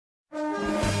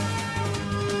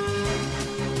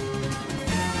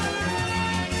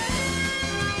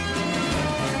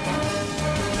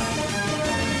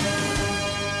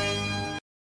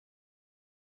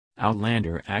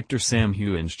Outlander actor Sam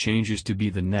Heughan's changes to be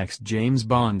the next James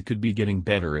Bond could be getting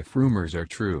better if rumors are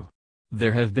true.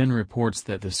 There have been reports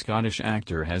that the Scottish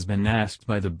actor has been asked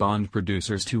by the Bond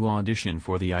producers to audition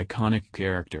for the iconic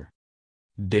character.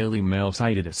 Daily Mail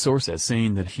cited a source as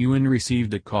saying that Heughan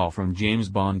received a call from James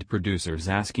Bond producers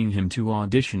asking him to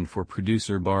audition for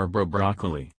producer Barbara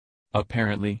Broccoli.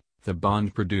 Apparently, the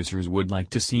Bond producers would like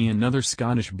to see another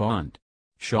Scottish Bond.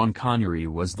 Sean Connery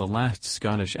was the last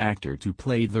Scottish actor to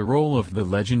play the role of the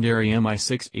legendary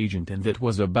MI6 agent, and that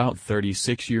was about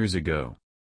 36 years ago.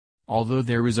 Although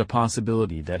there is a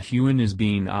possibility that Heughan is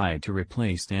being eyed to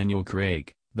replace Daniel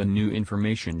Craig, the new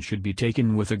information should be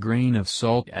taken with a grain of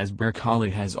salt, as Broccoli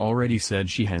has already said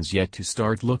she has yet to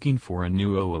start looking for a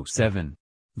new 007.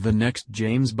 The next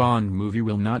James Bond movie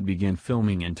will not begin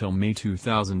filming until May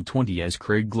 2020, as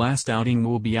Craig's last outing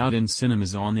will be out in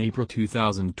cinemas on April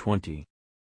 2020.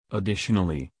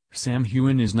 Additionally, Sam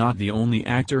Heughan is not the only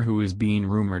actor who is being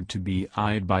rumored to be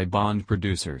eyed by Bond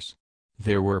producers.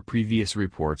 There were previous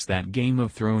reports that Game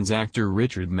of Thrones actor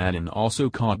Richard Madden also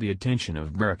caught the attention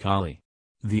of Broccoli.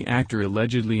 The actor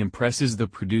allegedly impresses the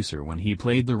producer when he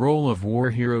played the role of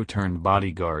war hero turned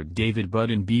bodyguard David Budd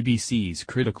in BBC's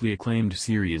critically acclaimed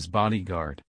series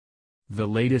Bodyguard. The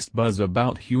latest buzz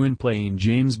about Heughan playing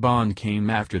James Bond came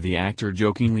after the actor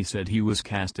jokingly said he was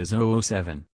cast as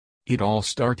 007. It all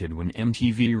started when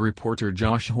MTV reporter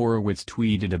Josh Horowitz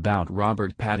tweeted about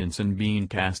Robert Pattinson being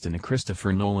cast in a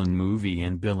Christopher Nolan movie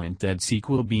and Bill and Ted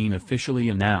sequel being officially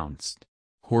announced.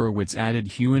 Horowitz added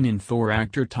Heughan and Thor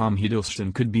actor Tom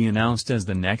Hiddleston could be announced as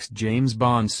the next James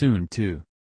Bond soon too.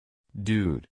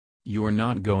 Dude. You're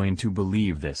not going to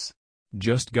believe this.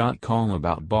 Just got call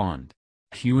about Bond.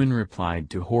 Heughan replied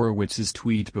to Horowitz's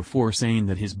tweet before saying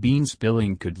that his bean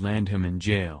spilling could land him in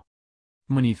jail.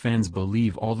 Many fans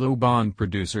believe although Bond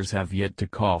producers have yet to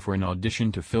call for an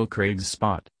audition to fill Craig's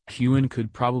spot, Heughan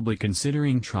could probably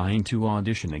considering trying to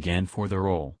audition again for the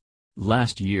role.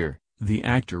 Last year, the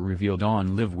actor revealed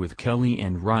on Live with Kelly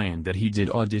and Ryan that he did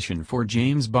audition for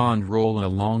James Bond role a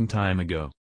long time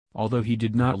ago. Although he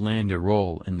did not land a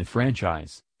role in the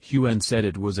franchise, Heughan said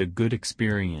it was a good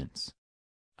experience.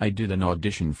 I did an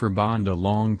audition for Bond a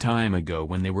long time ago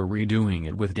when they were redoing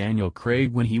it with Daniel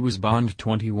Craig when he was Bond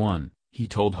 21. He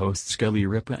told hosts Kelly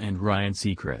Ripa and Ryan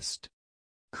Seacrest.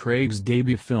 Craig's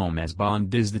debut film as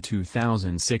Bond is the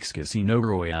 2006 Casino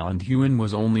Royale, and Heughan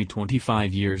was only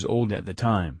 25 years old at the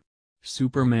time.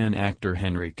 Superman actor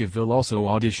Henry Cavill also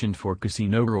auditioned for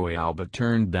Casino Royale but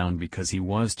turned down because he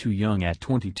was too young at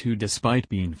 22 despite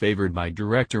being favored by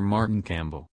director Martin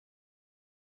Campbell.